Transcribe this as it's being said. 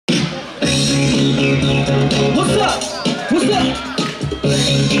What's up? What's up?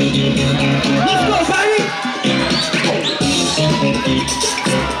 Let's go, baby!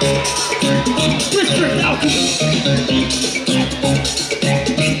 D-Trix out here.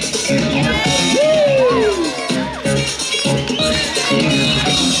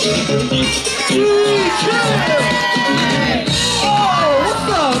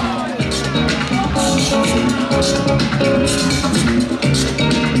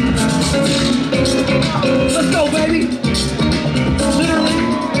 Let's go, baby. Literally.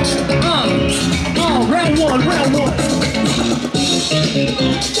 Round one.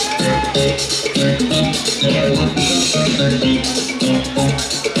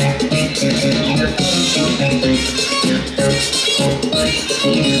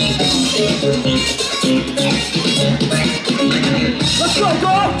 Let's go,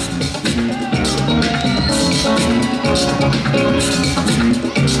 girl.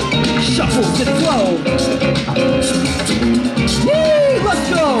 Shuffle to the flow. Woo! Let's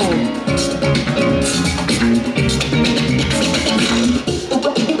go.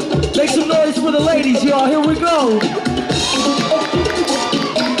 Make some noise for the ladies, y'all. Here we go.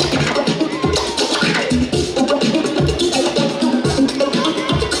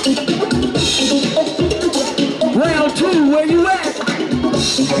 Round two, where you at?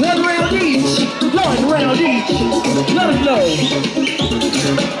 One round each. One round each. Let us know.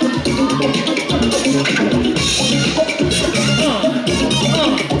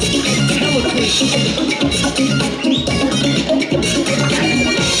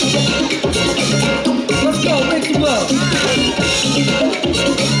 Let's go, make some love.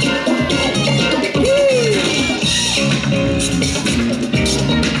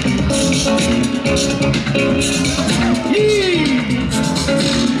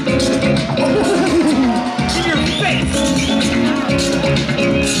 In your face.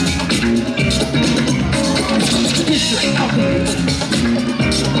 D-Trix out there.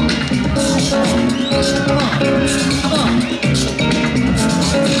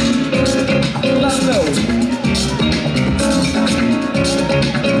 Let's go.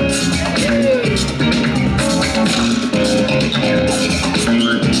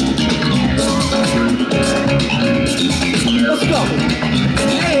 Let's go.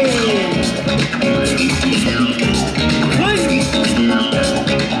 Hey.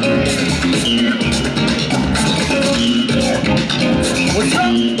 What's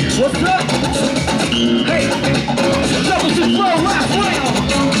up? What's up? Hey. Double to flow. Last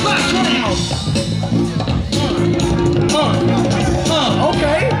round.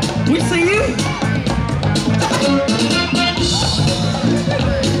 Okay. We see you.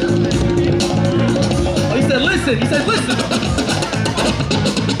 Oh, he said listen. He said listen.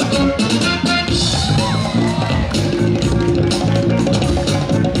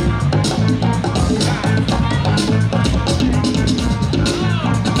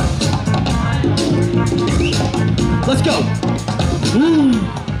 Let's go. Ooh.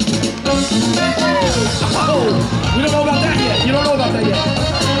 Oh, we don't know about that yet. You don't know about that yet.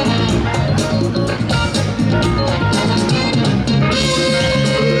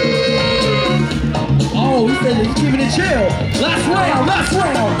 Oh, he said he's keeping it chill. Last round.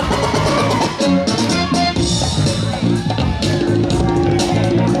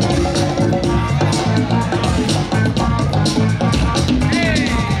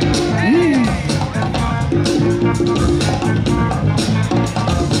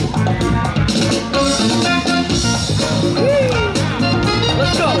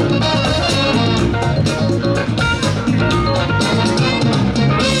 Let's go.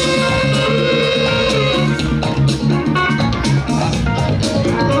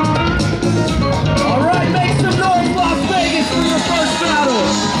 All right, make some noise, Las Vegas, for your first battle.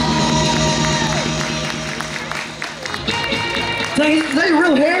 Is that your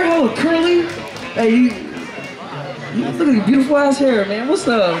real hair? Oh, curly? Hey, you look at your beautiful ass hair, man. What's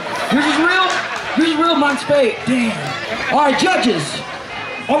up? Yours is real? Yours is real, mine's fake. Damn. All right, judges.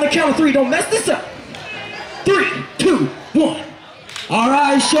 On the count of three, don't mess this up. 3, 2, 1. All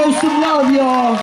right, show some love, y'all.